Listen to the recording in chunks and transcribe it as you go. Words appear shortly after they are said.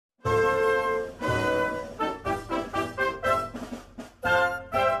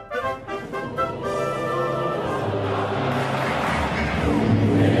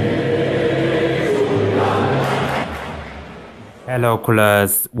Hello,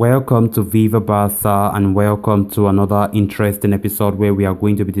 coolers. Welcome to Viva Barca and welcome to another interesting episode where we are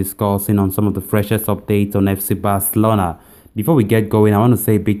going to be discussing on some of the freshest updates on FC Barcelona. Before we get going, I want to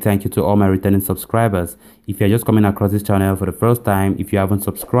say a big thank you to all my returning subscribers. If you're just coming across this channel for the first time, if you haven't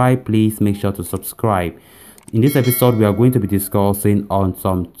subscribed, please make sure to subscribe. In this episode, we are going to be discussing on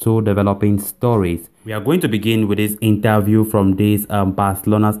some two developing stories. We are going to begin with this interview from this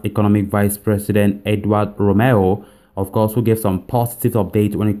Barcelona's economic vice president, Eduard Romeo, of course, who gave some positive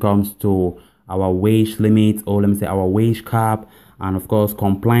update when it comes to our wage limit, or let me say our wage cap, and of course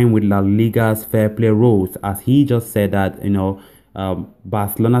complying with La Liga's fair play rules, as he just said that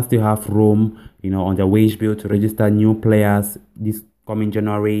Barcelona still have room on their wage bill to register new players this coming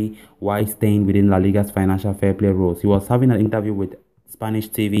January while staying within La Liga's financial fair play rules. He was having an interview with Spanish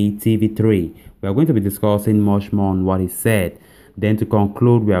TV3. We are going to be discussing much more on what he said. Then to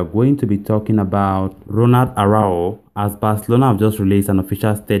conclude, we are going to be talking about Ronald Araujo, as Barcelona have just released an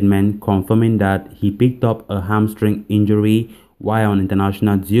official statement confirming that he picked up a hamstring injury while on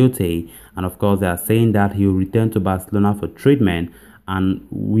international duty, and of course they are saying that he will return to Barcelona for treatment, and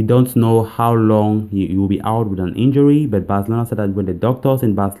we don't know how long he will be out with an injury, but Barcelona said that when the doctors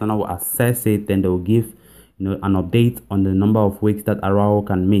in Barcelona will assess it, then they will give an update on the number of weeks that Araujo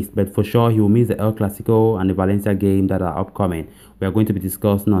can miss. But for sure, he will miss the El Clasico and the Valencia game that are upcoming. We are going to be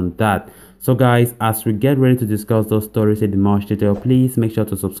discussing on that. So guys, as we get ready to discuss those stories in much detail, please make sure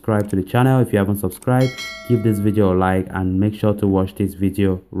to subscribe to the channel. If you haven't subscribed, give this video a like and make sure to watch this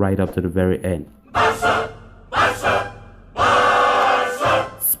video right up to the very end. Barca, Barca,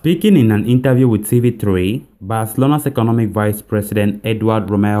 Barca. Speaking in an interview with TV3, Barcelona's economic vice president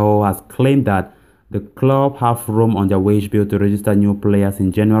Eduard Romeo has claimed that the club have room on their wage bill to register new players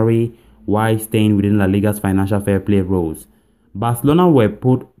in January while staying within La Liga's financial fair play rules. Barcelona were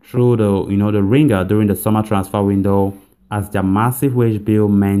put through the ringer during the summer transfer window, as their massive wage bill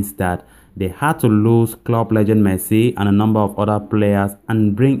meant that they had to lose club legend Messi and a number of other players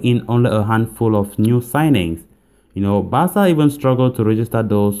and bring in only a handful of new signings. Barca even struggled to register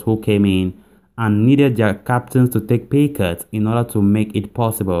those who came in and needed their captains to take pay cuts in order to make it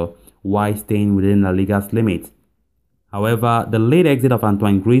possible while staying within La Liga's limits. However, the late exit of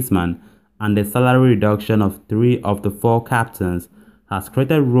Antoine Griezmann and the salary reduction of 3 of the 4 captains has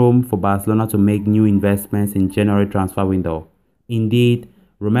created room for Barcelona to make new investments in January transfer window. Indeed,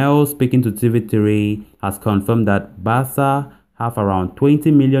 Romeo, speaking to TV3, has confirmed that Barca have around 20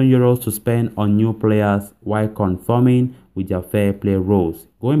 million euros to spend on new players while conforming with their fair play rules.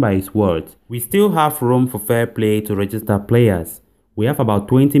 Going by his words, "We still have room for fair play to register players. We have about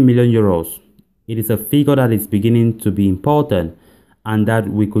 20 million euros. It is a figure that is beginning to be important and that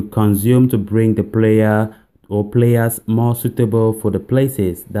we could consume to bring the player or players more suitable for the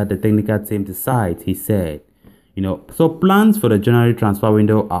places that the technical team decides," he said. So plans for the January transfer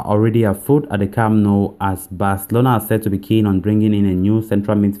window are already afoot at the Camp Nou, as Barcelona are said to be keen on bringing in a new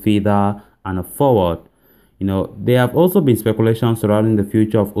central midfielder and a forward. There have also been speculations surrounding the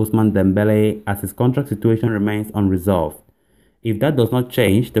future of Ousmane Dembele, as his contract situation remains unresolved. If that does not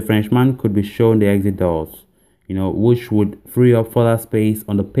change, the Frenchman could be shown the exit doors, which would free up further space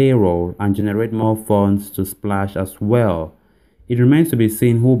on the payroll and generate more funds to splash as well. It remains to be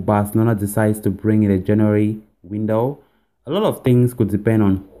seen who Barcelona decides to bring in the January window. A lot of things could depend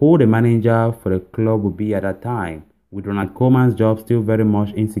on who the manager for the club will be at that time, with Ronald Koeman's job still very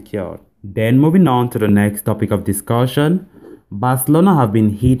much insecure. Then moving on to the next topic of discussion, Barcelona have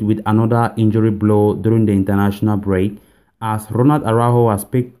been hit with another injury blow during the international break, as Ronald Araujo has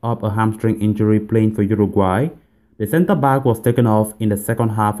picked up a hamstring injury playing for Uruguay. The centre-back was taken off in the second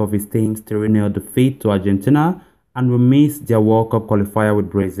half of his team's 3-0 defeat to Argentina and will miss their World Cup qualifier with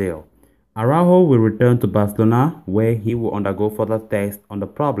Brazil. Araujo will return to Barcelona, where he will undergo further tests on the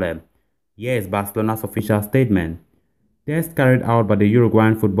problem. Here is Barcelona's official statement. Tests carried out by the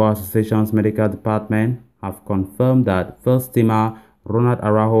Uruguayan Football Association's medical department have confirmed that first-teamer Ronald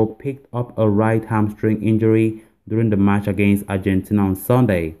Araujo picked up a right hamstring injury during the match against Argentina on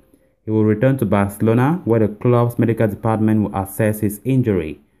Sunday. He will return to Barcelona, where the club's medical department will assess his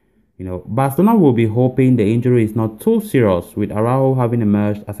injury. Barcelona will be hoping the injury is not too serious, with Araujo having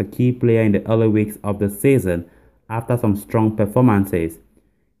emerged as a key player in the early weeks of the season after some strong performances.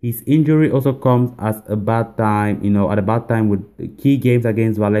 His injury also comes at a bad time, with key games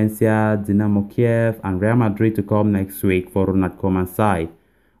against Valencia, Dinamo Kiev, and Real Madrid to come next week for Ronald Koeman's side.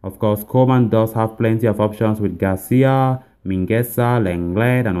 Of course, Koeman does have plenty of options with Garcia, Mingueza,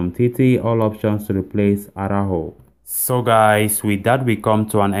 Lenglet, and Umtiti, all options to replace Araujo. So guys, with that we come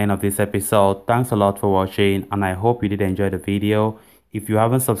to an end of this episode. Thanks a lot for watching and I hope you did enjoy the video. If you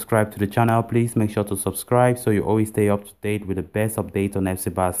haven't subscribed to the channel, please make sure to subscribe so you always stay up to date with the best update on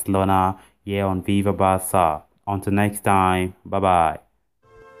FC Barcelona here on Viva Barca. Until next time, bye bye.